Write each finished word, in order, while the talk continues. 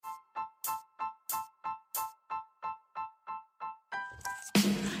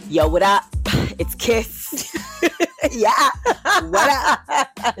Yo, what up? It's Kiss. Yeah. What up?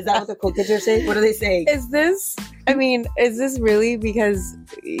 Is that what the cool kids are saying? What are they saying? Is this really because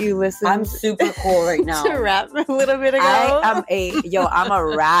you listen? I'm super cool right now. To rap a little bit ago. I'm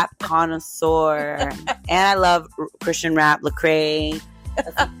a rap connoisseur. And I love Christian rap, Lecrae.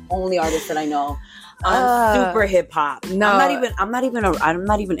 That's the only artist that I know. I'm super hip hop. No. I'm not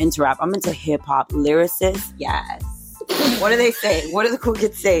even into rap. I'm into hip hop. Lyricist, yes. What do they say? What do the cool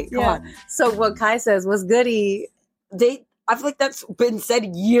kids say? Come on. So what Kai says was goody. I feel like that's been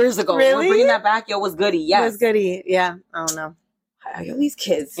said years ago. Really? We're bringing that back. Yo, what's goody? Yes. Was goody. Yeah. I don't know. Yo, these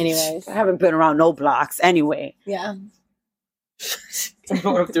kids. Anyways. I haven't been around no blocks. Anyway. Yeah. I don't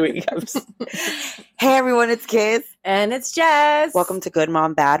know what I'm doing. Hey, everyone. It's Kiz. And it's Jess. Welcome to Good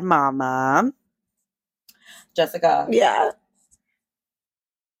Mom, Bad Mama. Jessica. Yeah.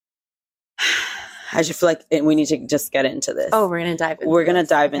 I just feel like we need to just get into this. Oh, we're going to dive into We're going to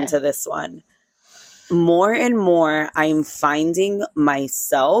dive into this one. More and more, I'm finding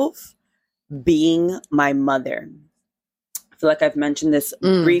myself being my mother. I feel like I've mentioned this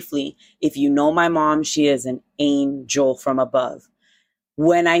briefly. If you know my mom, she is an angel from above.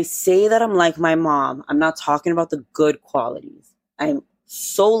 When I say that I'm like my mom, I'm not talking about the good qualities. I'm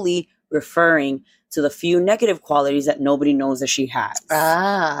solely referring to the few negative qualities that nobody knows that she has.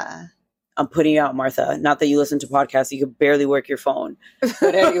 I'm putting you out, Martha. Not that you listen to podcasts. You could barely work your phone.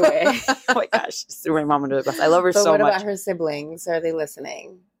 But anyway, oh my gosh. Just threw my mom under the bus. I love her so much. What about her siblings? Are they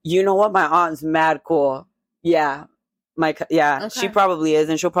listening? You know what? My aunt's mad cool. Yeah. Okay. She probably is.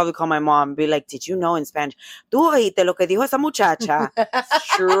 And she'll probably call my mom and be like, did you know in Spanish? Tú oíste lo que dijo esa muchacha?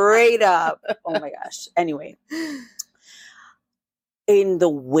 Straight up. Oh my gosh. Anyway. In the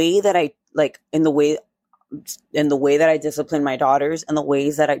way that I discipline my daughters and the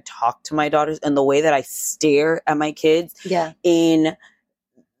ways that I talk to my daughters and the way that I stare at my kids. Yeah. In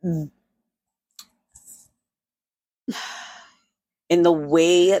the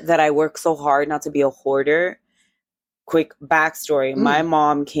way that I work so hard not to be a hoarder. Quick backstory. My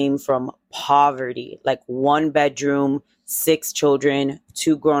mom came from poverty, like 1 bedroom, 6 children,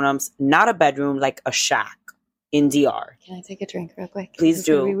 2 grown-ups, not a bedroom, like a shack in DR. Can I take a drink real quick? Please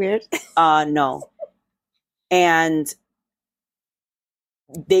do. Is it weird? No. And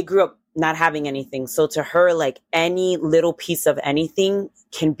they grew up not having anything. So to her, like any little piece of anything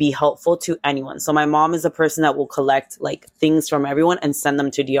can be helpful to anyone. So my mom is a person that will collect like things from everyone and send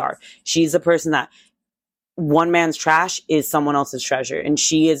them to DR. She's a person that one man's trash is someone else's treasure. And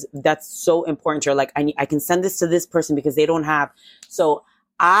that's so important to her. Like I can send this to this person because they don't have. So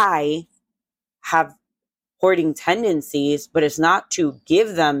I have hoarding tendencies, but it's not to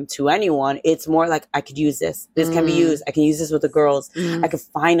give them to anyone. It's more like I could use this. This can be used. I can use this with the girls. I could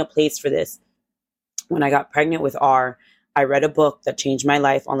find a place for this. When I got pregnant with R, I read a book that changed my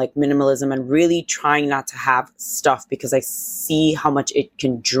life on like minimalism and really trying not to have stuff because I see how much it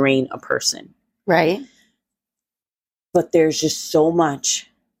can drain a person. Right. But there's just so much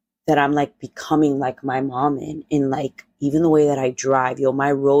that I'm like becoming like my mom in like even the way that I drive. Yo,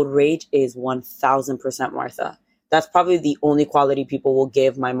 my road rage is 1000% Martha. That's probably the only quality people will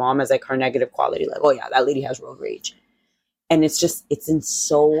give my mom as like her negative quality. Like, oh yeah, that lady has road rage. And it's in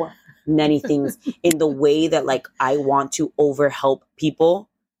so many things in the way that like I want to overhelp people.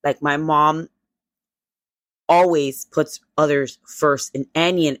 Like my mom always puts others first in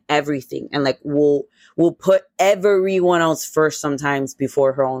any and everything. And like will put everyone else first sometimes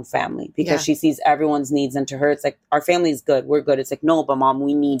before her own family because she sees everyone's needs. And to her, it's like, our family's good. We're good. It's like, no, but mom,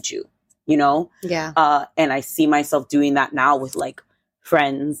 we need you, you know? Yeah. And I see myself doing that now with like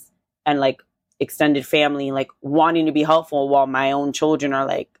friends and like extended family, like wanting to be helpful while my own children are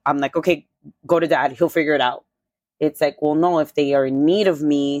like, I'm like, okay, go to dad. He'll figure it out. It's like, well, no, if they are in need of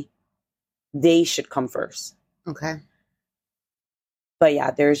me, they should come first. Okay. But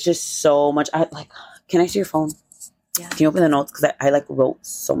yeah, there's just so much. Can I see your phone? Yeah. Can you open the notes? Because I like wrote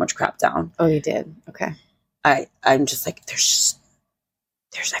so much crap down. Oh, you did? Okay. I'm just like, I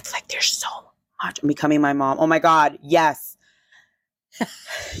feel like there's so much. I'm becoming my mom. Oh my God. Yes.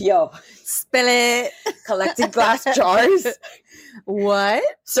 Yo. Spill it. Collecting glass jars. What?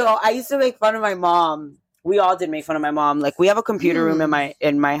 So I used to make fun of my mom. We all did make fun of my mom. Like we have a computer room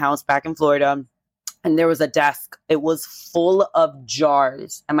in my house back in Florida. And there was a desk. It was full of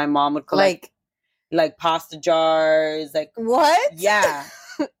jars. And my mom would collect like pasta jars. Like what? Yeah.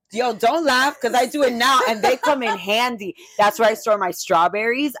 Yo, don't laugh because I do it now and they come in handy. That's where I store my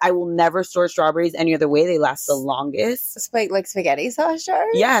strawberries. I will never store strawberries any other way. They last the longest. Like spaghetti sauce jars?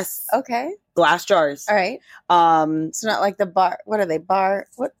 Yes. Okay. Glass jars. All right. It's not like the bar. What are they?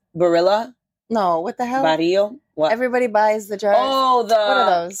 What? Barilla? No, what the hell? Barrio? What? Everybody buys the jars. Oh, what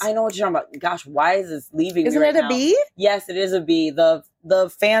are those? I know what you're talking about. Gosh, why is this leaving Isn't me right it a now? bee? Yes, it is a bee. The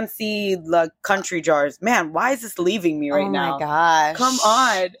fancy country jars. Man, why is this leaving me right now? Oh my gosh. Come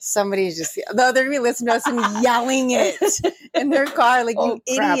on. Somebody's just, no, they're going to be listening to us and yelling it in their car like, Oh,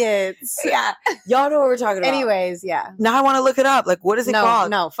 you crap. idiots. Yeah. Y'all know what we're talking about. Anyways, yeah. Now I want to look it up. Like, what is it called?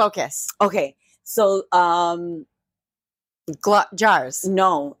 No, focus. Okay. So, Jars.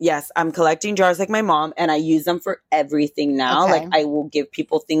 no, yes, I'm collecting jars like my mom, and I use them for everything now. Okay. Like, I will give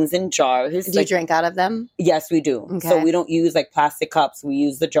people things in jars. Do you drink out of them? Yes, we do. Okay. So we don't use like plastic cups. We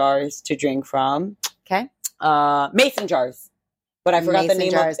use the jars to drink from. Okay. Mason jars. But I forgot the Mason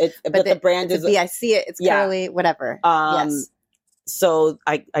name jars. of it. But the brand is. I see it. It's Yeah. curly, whatever. Yes. So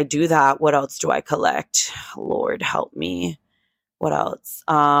I do that. What else do I collect? Lord help me. What else?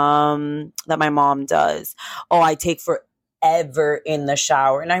 That my mom does. Oh, I take forever in the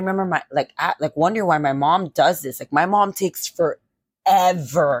shower. And I remember wonder why my mom does this. Like, my mom takes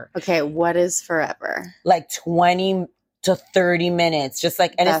forever. Okay, what is forever? Like 20 to 30 minutes. Just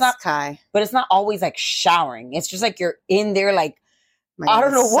like, and That's it's not, Kai. but it's not always like showering. It's just like you're in there like, My I God,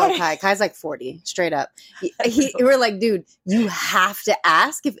 don't know it's what- Kai. Kai's like 40, straight up. We're like, dude, you have to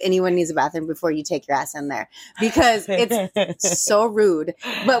ask if anyone needs a bathroom before you take your ass in there because it's so rude.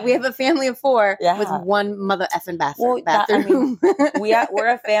 But we have a family of 4 Yeah. with one mother effing bathroom. Well, we're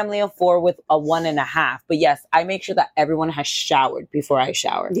a family of 4 with a 1.5. But yes, I make sure that everyone has showered before I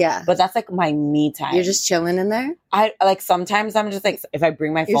shower. Yeah. But that's like my me time. You're just chilling in there? I like sometimes I'm just like, if I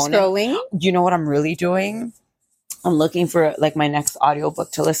bring my You're phone in, scrolling? you know what I'm really doing? I'm looking for like my next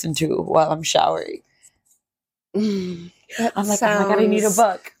audiobook to listen to while I'm showering. I'm like, oh my God, I need a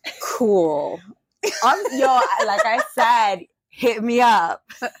book. Cool. Like I said, hit me up.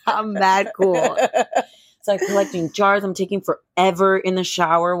 I'm that cool. So I'm collecting jars. I'm taking forever in the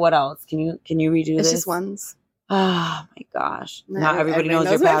shower. What else? Can you redo It's this? just ones. Oh my gosh. No, Now everybody knows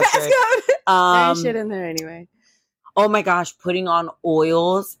your my password. There ain't shit in there anyway. Oh my gosh, putting on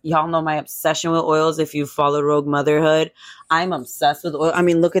oils. Y'all know my obsession with oils. If you follow Rogue Motherhood, I'm obsessed with oil. I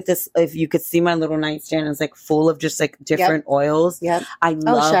mean, look at this. If you could see my little nightstand, it's like full of just like different oils. Yep. I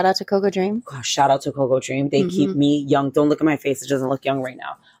love. Shout out to Coco Dream. Gosh, shout out to Coco Dream. They keep Mhm. me young. Don't look at my face. It doesn't look young right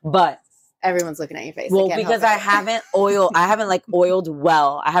now. But Everyone's looking at your face. well, They can't because help I it. haven't like oiled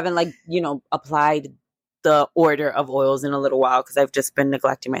well. I haven't like, applied the order of oils in a little while because I've just been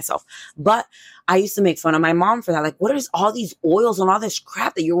neglecting myself. But I used to make fun of my mom for that. Like, what is all these oils and all this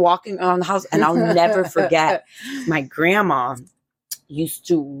crap that you're walking around the house? And I'll never forget my grandma used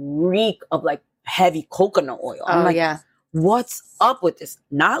to reek of like heavy coconut oil. I'm Oh, like, yeah. what's up with this?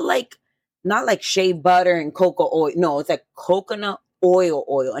 Not like shea butter and cocoa oil. No, it's like coconut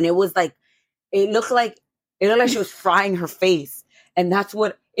oil. And it was like, it looked like she was frying her face. And that's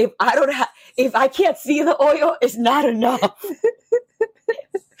what, if I can't see the oil, it's not enough.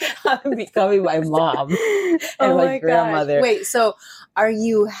 I'm becoming my mom and my grandmother. Gosh. Wait, so are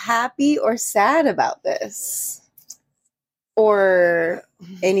you happy or sad about this? Or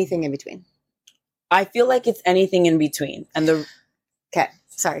anything in between? I feel like it's anything in between. And Okay,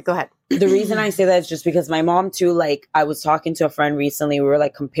 sorry, go ahead. the reason I say that is just because my mom too, like I was talking to a friend recently, we were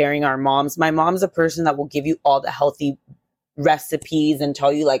like comparing our moms. My mom's a person that will give you all the healthy recipes and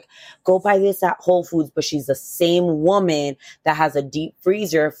tell you like, go buy this at Whole Foods, but she's the same woman that has a deep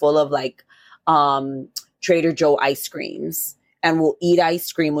freezer full of like Trader Joe ice creams and will eat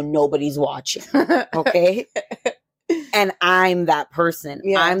ice cream when nobody's watching. Okay. And I'm that person.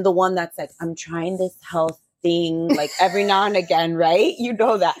 Yeah. I'm the one that's like, I'm trying this health thing like every now and again, right? You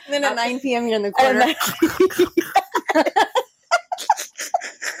know that. And then at 9 p.m. you're in the And corner.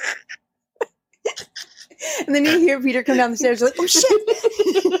 And then you hear Peter come down the stairs. You're like, oh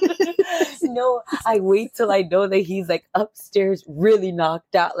shit. No, I wait till I know that he's like upstairs really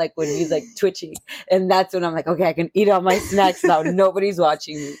knocked out, like when he's like twitching. And that's when I'm like, okay, I can eat all my snacks now. Nobody's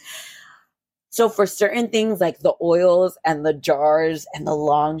watching me. So for certain things like the oils and the jars and the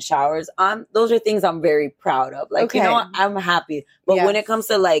long showers, those are things I'm very proud of. Like, you Okay. know what? I'm happy. But Yeah. when it comes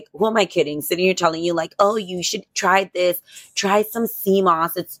to like, who am I kidding? Sitting here telling you like, oh, you should try this. Try some sea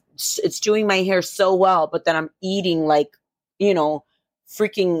moss. It's doing my hair so well. But then I'm eating like,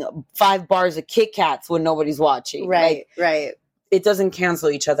 freaking 5 bars of Kit Kats when nobody's watching. Right, Like, right. it doesn't cancel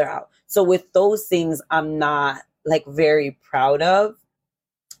each other out. So with those things, I'm not like very proud of.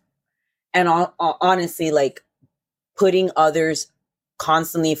 And honestly, like putting others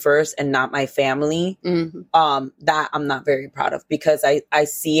constantly first and not my family, Mm-hmm. that I'm not very proud of because I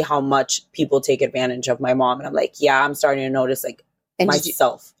see how much people take advantage of my mom. And I'm like, yeah, I'm starting to notice like And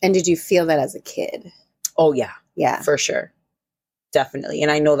myself. did you feel that as a kid? Oh yeah, Yeah. for sure. definitely.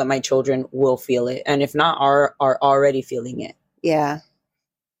 And I know that my children will feel it. And if not, are already feeling it. Yeah.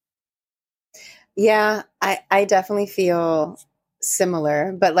 Yeah, I definitely feel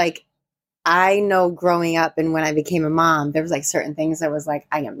similar, but like I know growing up and when I became a mom, there was like certain things that was like,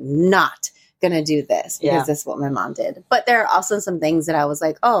 I am not gonna do this because this is what my mom did. But there are also some things that I was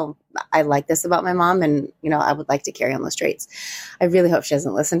like, oh, I like this about my mom, and you know, I would like to carry on those traits. I really hope she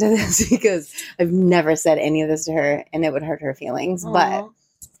doesn't listen to this because I've never said any of this to her and it would hurt her feelings. Aww. But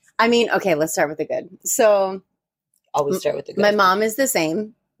I mean, okay, let's start with the good. So always start with the good. My mom is the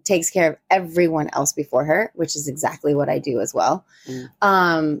same, takes care of everyone else before her, which is exactly what I do as well.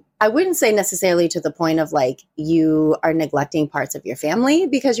 I wouldn't say necessarily to the point of like you are neglecting parts of your family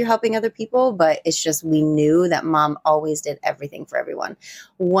because you're helping other people, but it's just we knew that mom always did everything for everyone.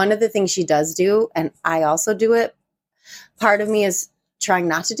 One of the things she does do, and I also do it, part of me is trying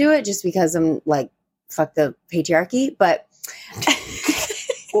not to do it just because I'm like, fuck the patriarchy, but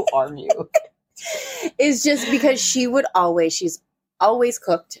who are you? Is just because she's always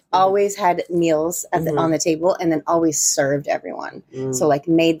cooked, always had meals on the table, and then always served everyone. So like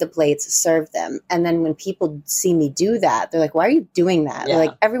made the plates, served them. And then when people see me do that, they're like, why are you doing that? They're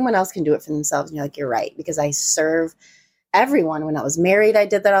like, everyone else can do it for themselves. And you're like, you're right, because I serve everyone. When I was married, I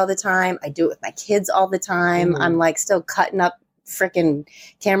did that all the time. I do it with my kids all the time. I'm like still cutting up freaking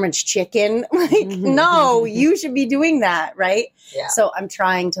Cameron's chicken. Like, no, you should be doing that, right? Yeah. So I'm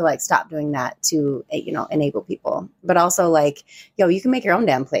trying to like stop doing that to, you know, enable people, but also like, yo, you can make your own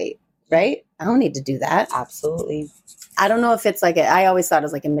damn plate, right? I don't need to do that. Absolutely. I don't know if it's like I always thought it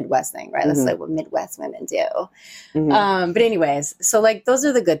was like a Midwest thing, right? That's like what Midwest women do. But anyways, so like those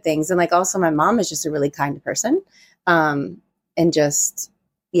are the good things. And like also my mom is just a really kind person. And just,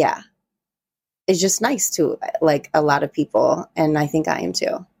 yeah. It's just nice to like a lot of people. And I think I am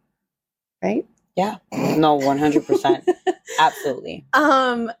too. Right? Yeah. No, 100%. Absolutely.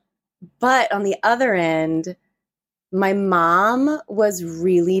 But on the other end, my mom was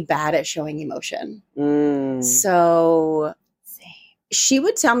really bad at showing emotion. So she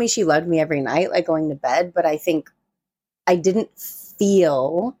would tell me she loved me every night, like going to bed. But I think I didn't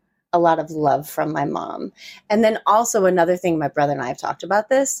feel a lot of love from my mom. And then also another thing, my brother and I have talked about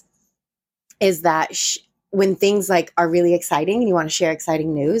this, is that when things like are really exciting and you want to share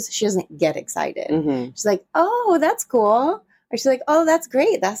exciting news, she doesn't get excited. She's like, oh, that's cool. Or she's like, oh, that's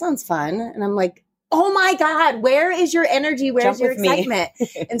great. That sounds fun. And I'm like, oh my God, where is your energy? Where's your excitement?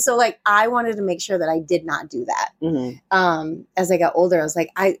 And so like, I wanted to make sure that I did not do that. As I got older, I was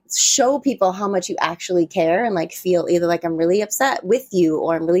like, I show people how much you actually care and like feel either like I'm really upset with you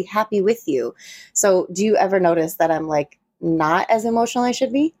or I'm really happy with you. So do you ever notice that I'm like, not as emotional as I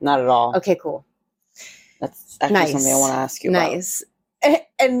should be? Not at all. Okay, cool. That's actually something I want to ask you about. Nice.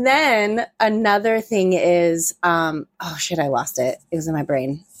 And then another thing is, oh shit, I lost it. It was in my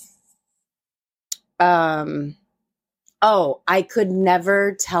brain. I could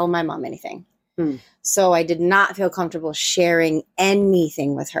never tell my mom anything. So I did not feel comfortable sharing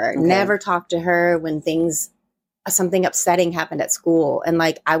anything with her. Okay. Never talked to her when something upsetting happened at school. And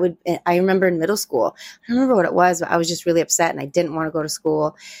like I remember in middle school, I don't remember what it was, but I was just really upset and I didn't want to go to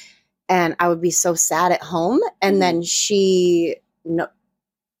school. And I would be so sad at home. And then she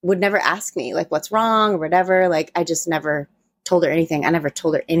would never ask me like, what's wrong or whatever. Like I just never told her anything. I never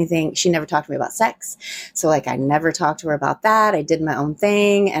told her anything. She never talked to me about sex. So like, I never talked to her about that. I did my own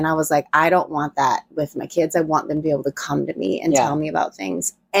thing. And I was like, I don't want that with my kids. I want them to be able to come to me and tell me about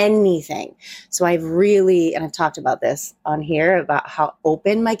things, anything. So I've really, and I've talked about this on here about how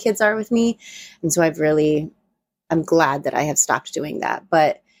open my kids are with me. And so I'm glad that I have stopped doing that.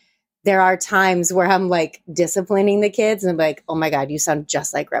 But there are times where I'm like disciplining the kids and I'm like, oh my God, you sound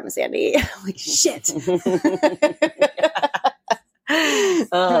just like Grandma Sandy. I'm like, shit.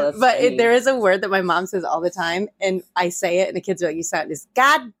 But there is a word that my mom says all the time, and I say it, and the kids are like, "You sound this."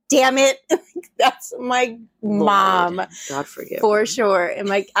 God damn it, that's my mom. Lord, God forgive for her. sure. And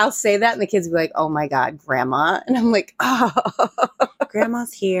like, I'll say that, and the kids will be like, "Oh my God, Grandma," and I'm like, "Oh,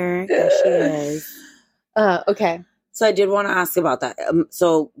 Grandma's here. There she is." Okay. So I did want to ask about that.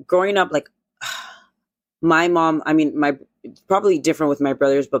 So growing up, like my mom, I mean, it's probably different with my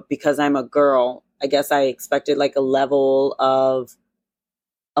brothers, but because I'm a girl, I guess I expected like a level of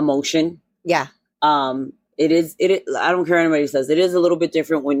emotion. Yeah. It is, I don't care what anybody says. It is a little bit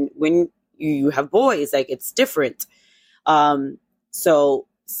different when you have boys, like it's different. So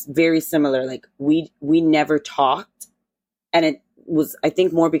it's very similar. Like we never talked, and it was, I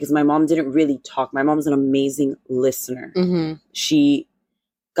think, more because my mom didn't really talk. My mom's an amazing listener.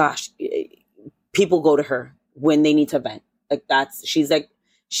 People go to her when they need to vent. Like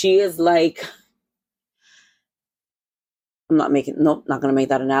she is like, not going to make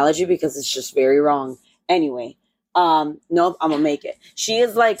that analogy because it's just very wrong. Anyway, nope, I'm going to make it. She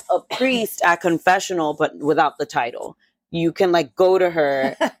is like a priest at confessional, but without the title. You can like go to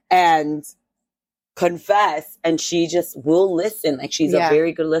her and confess and she just will listen. Like she's a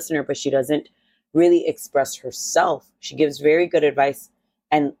very good listener, but she doesn't really express herself. She gives very good advice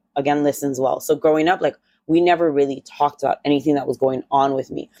and again, listens well. So growing up, like we never really talked about anything that was going on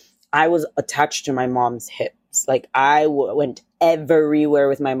with me. I was attached to my mom's hips. Like I went everywhere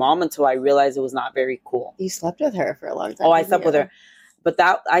with my mom until I realized it was not very cool. You slept with her for a long time. Oh, I slept with her. But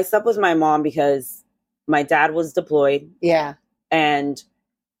I slept with my mom because my dad was deployed. Yeah. And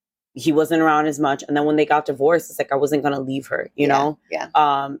he wasn't around as much. And then when they got divorced, it's like I wasn't going to leave her, you know? Yeah.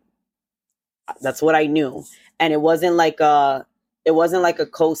 That's what I knew. And it wasn't like a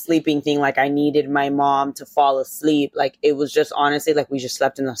co-sleeping thing. Like I needed my mom to fall asleep. Like it was just honestly like we just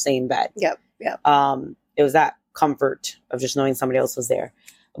slept in the same bed. Yep. It was that comfort of just knowing somebody else was there.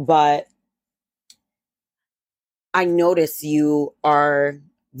 But I notice you are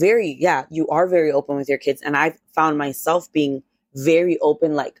very open with your kids. And I've found myself being very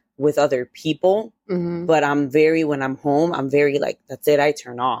open, like with other people. Mm-hmm. But when I'm home, I'm very like, that's it. I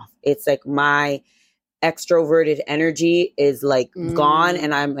turn off. It's like my extroverted energy is like gone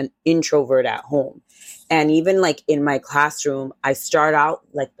and I'm an introvert at home. And even like in my classroom, I start out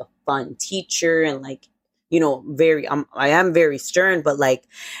like the fun teacher and like, you know, I am very stern, but like,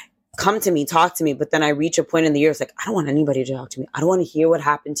 come to me, talk to me. But then I reach a point in the year, it's like, I don't want anybody to talk to me. I don't want to hear what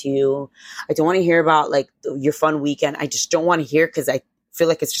happened to you. I don't want to hear about like your fun weekend. I just don't want to hear because I feel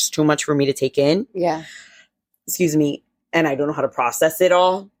like it's just too much for me to take in. Yeah. Excuse me. And I don't know how to process it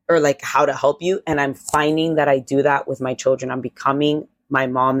all or like how to help you. And I'm finding that I do that with my children. I'm becoming my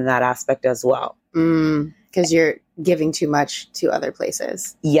mom in that aspect as well. Because you're giving too much to other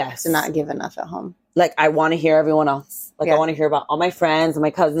places. Yes. To not give enough at home. Like I want to hear everyone else. Like I want to hear about all my friends and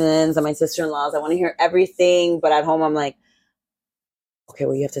my cousins and my sister-in-laws. I want to hear everything. But at home, I'm like, okay,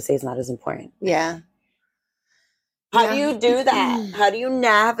 what you have to say is not as important. Yeah. How do you do that? How do you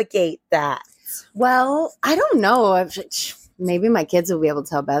navigate that? Well, I don't know. Maybe my kids will be able to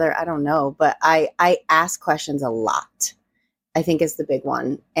tell better. I don't know. But I ask questions a lot. I think is the big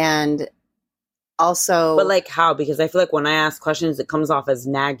one. And also... But like how? Because I feel like when I ask questions, it comes off as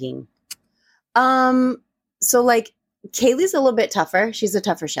nagging. So like Kaylee's a little bit tougher. She's a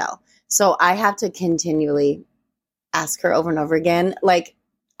tougher shell. So I have to continually ask her over and over again. Like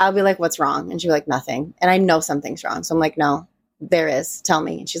I'll be like, what's wrong? And she'll be like, nothing. And I know something's wrong. So I'm like, no, there is. Tell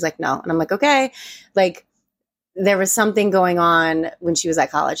me. And she's like, no. And I'm like, okay. Like there was something going on when she was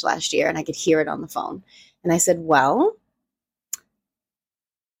at college last year and I could hear it on the phone. And I said, well,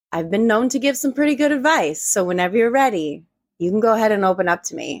 I've been known to give some pretty good advice. So whenever you're ready, you can go ahead and open up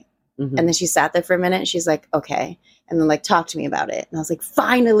to me. Mm-hmm. And then she sat there for a minute and she's like, okay. And then like, talk to me about it. And I was like,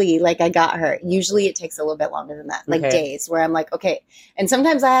 finally, like I got her. Usually it takes a little bit longer than that, like days where I'm like, okay. And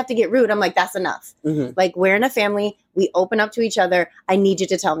sometimes I have to get rude. I'm like, that's enough. Mm-hmm. Like we're in a family. We open up to each other. I need you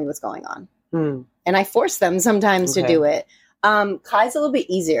to tell me what's going on. Mm. And I force them sometimes to do it. Kai's a little bit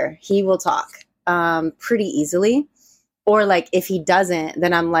easier. He will talk pretty easily. Or like if he doesn't,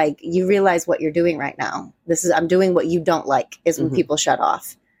 then I'm like, you realize what you're doing right now. I'm doing what you don't like is when people shut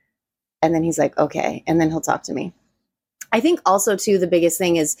off. And then he's like, okay. And then he'll talk to me. I think also too, the biggest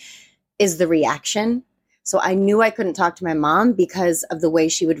thing is the reaction. So I knew I couldn't talk to my mom because of the way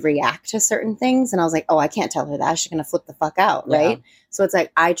she would react to certain things. And I was like, oh, I can't tell her that. She's going to flip the fuck out. Yeah. Right. So it's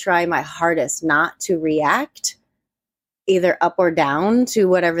like, I try my hardest not to react either up or down to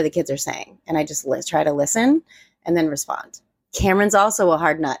whatever the kids are saying. And I just try to listen and then respond. Cameron's also a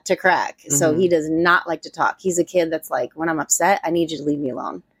hard nut to crack. Mm-hmm. So he does not like to talk. He's a kid that's like, when I'm upset, I need you to leave me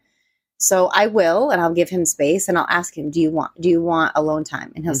alone. So I will, and I'll give him space and I'll ask him, do you want alone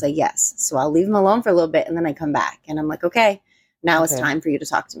time? And he'll say yes. So I'll leave him alone for a little bit and then I come back and I'm like, okay, now it's time for you to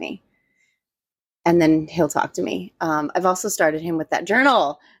talk to me. And then he'll talk to me. I've also started him with that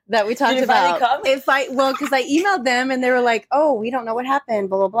journal that we talked about. Because I emailed them and they were like, oh, we don't know what happened,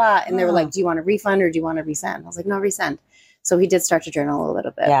 blah, blah, blah. And they were like, do you want a refund or do you want to resend? I was like, no, resend. So he did start to journal a little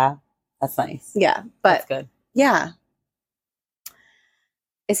bit. Yeah, that's nice. Yeah, but that's good. Yeah.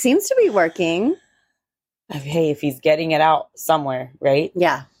 It seems to be working. Hey, if he's getting it out somewhere, right?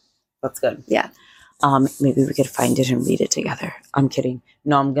 Yeah. That's good. Yeah. Maybe we could find it and read it together. I'm kidding.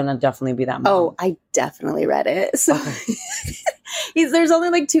 No, I'm going to definitely be that mom. Oh, I definitely read it. So there's only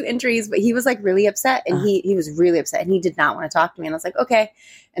like 2 entries, but he was like really upset and he was really upset and he did not want to talk to me. And I was like, okay.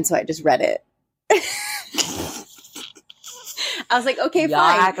 And so I just read it. I was like, okay, Y'all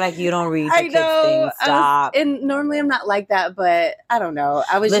fine. act like you don't read the kids things. Stop. And normally I'm not like that, but I don't know.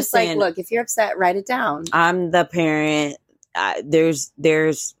 I was just like, look, if you're upset, write it down. I'm the parent there's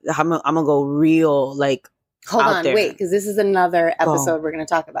I'm gonna go real like Hold out on, there. wait, because this is another episode we're going to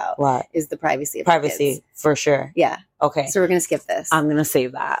talk about. What is the privacy of kids. for sure. Yeah. Okay. So we're going to skip this. I'm gonna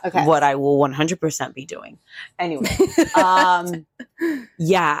save that. Okay. What I will 100% be doing. Anyway,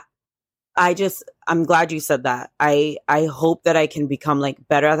 yeah. I'm glad you said that. I hope that I can become like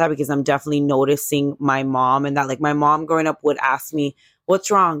better at that, because I'm definitely noticing my mom, and that like my mom growing up would ask me, "What's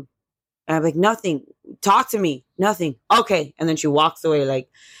wrong?" And I'm like, "Nothing. Talk to me." "Nothing." "Okay." And then she walks away. Like,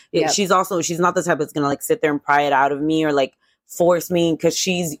 Yep. she's not the type that's gonna like sit there and pry it out of me or like force me, because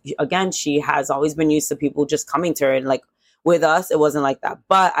she has always been used to people just coming to her, and like with us it wasn't like that.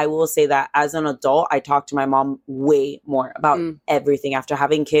 But I will say that as an adult, I talk to my mom way more about everything. After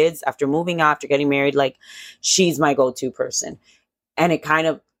having kids, after moving out, after getting married, like she's my go-to person. And it kind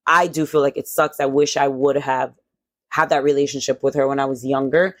of, I do feel like it sucks. I wish I would have had that relationship with her when I was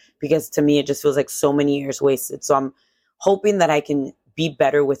younger, because to me it just feels like so many years wasted. So I'm hoping that I can be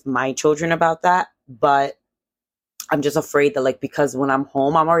better with my children about that. But I'm just afraid that like, because when I'm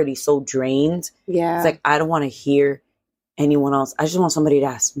home, I'm already so drained. Yeah. It's like, I don't want to hear anyone else. I just want somebody to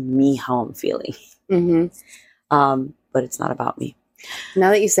ask me how I'm feeling. But it's not about me.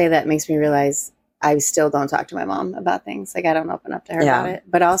 Now that you say that, it makes me realize I still don't talk to my mom about things. Like, I don't open up to her about it.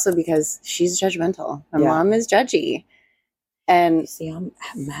 But also because she's judgmental. My mom is judgy. And see, I'm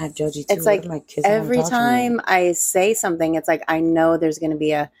mad judgy too. It's like my kids every time I say something, it's like, I know there's going to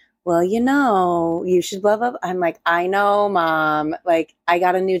be a, well, you know, you should blah, blah, blah. I'm like, I know, Mom. Like, I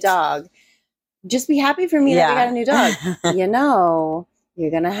got a new dog. Just be happy for me that I got a new dog. You know,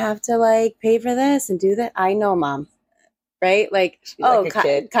 you're going to have to like pay for this and do that. I know, Mom. Right? Like,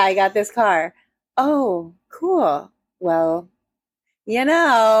 Kai got this car. Oh, cool. Well, you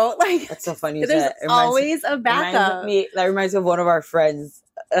know, like, that's so funny. There's always a backup. That reminds me of one of our friends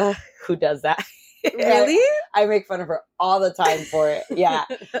who does that. Really? I make fun of her all the time for it. Yeah.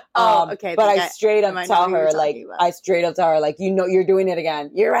 Okay. But I straight up tell her, like, you know, you're doing it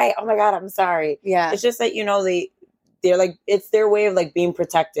again. You're right. Oh my God, I'm sorry. Yeah. It's just that, you know, they're like, it's their way of like being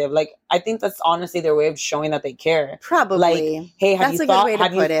protective. Like, I think that's honestly their way of showing that they care. Probably. Like, hey, have you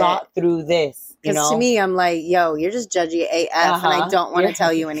thought through this? Because to me, I'm like, yo, you're just judgy AF, and I don't want to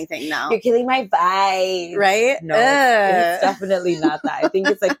tell you anything now. You're killing my vibe. Right? No, it's definitely not that. I think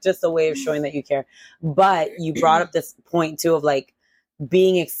it's like just a way of showing that you care. But you brought up this point too of like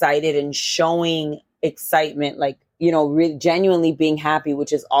being excited and showing excitement, like, you know, genuinely being happy,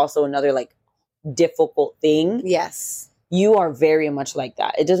 which is also another like difficult thing. Yes. You are very much like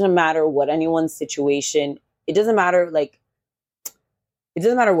that. It doesn't matter what anyone's situation. It doesn't matter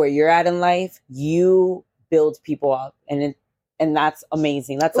where you're at in life. You build people up, and that's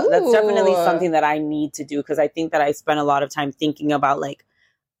amazing. That's definitely something that I need to do, because I think that I spend a lot of time thinking about like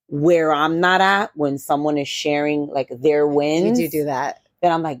where I'm not at when someone is sharing like their wins. You do that.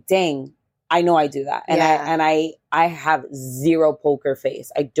 Then I'm like, dang, I know I do that, and I have zero poker face.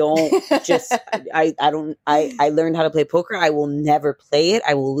 I don't just I learned how to play poker. I will never play it.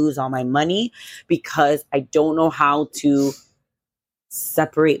 I will lose all my money because I don't know how to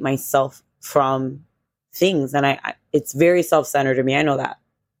separate myself from things, and I it's very self-centered to me. I know that.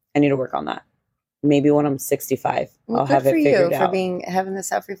 I need to work on that. Maybe when I'm 65, I'll have it figured out. For having the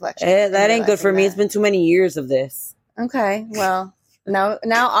self-reflection. That ain't good for me. It's been too many years of this. Okay, well, now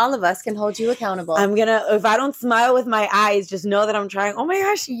all of us can hold you accountable. If I don't smile with my eyes, just know that I'm trying. Oh my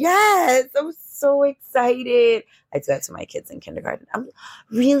gosh, yes, I'm so excited. I do that to my kids in kindergarten.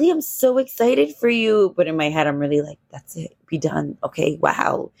 I'm so excited for you. But in my head, I'm really like, that's it. Be done. Okay.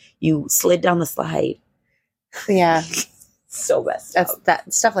 Wow. You slid down the slide. Yeah. So messed up.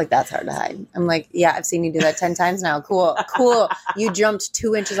 That stuff like that's hard to hide. I'm like, yeah, I've seen you do that 10 times now. Cool. You jumped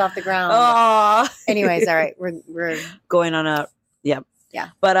 2 inches off the ground. Oh. Anyways, all right. We're going on a, yeah.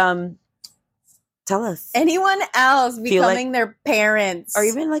 But, tell us. Anyone else becoming their parents. Or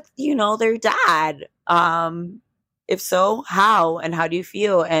even like, you know, their dad. If so, how? And how do you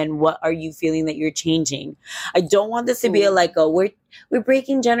feel? And what are you feeling that you're changing? I don't want this to be we're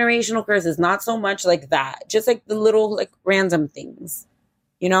breaking generational curses. Not so much like that. Just like the little like random things.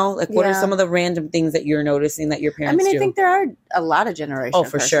 You know? Like what are some of the random things that you're noticing that your parents do? I think there are a lot of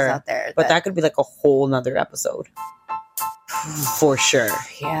generational curses out there. But that could be like a whole nother episode. For sure.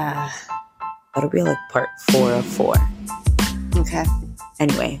 Yeah. That'll be like part 4 of 4. Okay.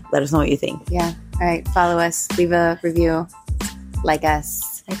 Anyway, let us know what you think. Yeah. All right. Follow us. Leave a review. Like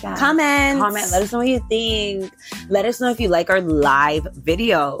us. Comment. Let us know what you think. Let us know if you like our live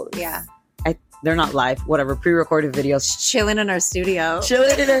videos. Yeah. They're not live. Whatever. Pre-recorded videos. Chilling in our studio.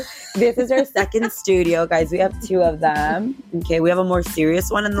 This is our second studio, guys. We have 2 of them. Okay. We have a more serious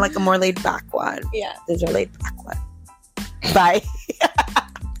one and like a more laid back one. Yeah. This is our laid back one. Bye.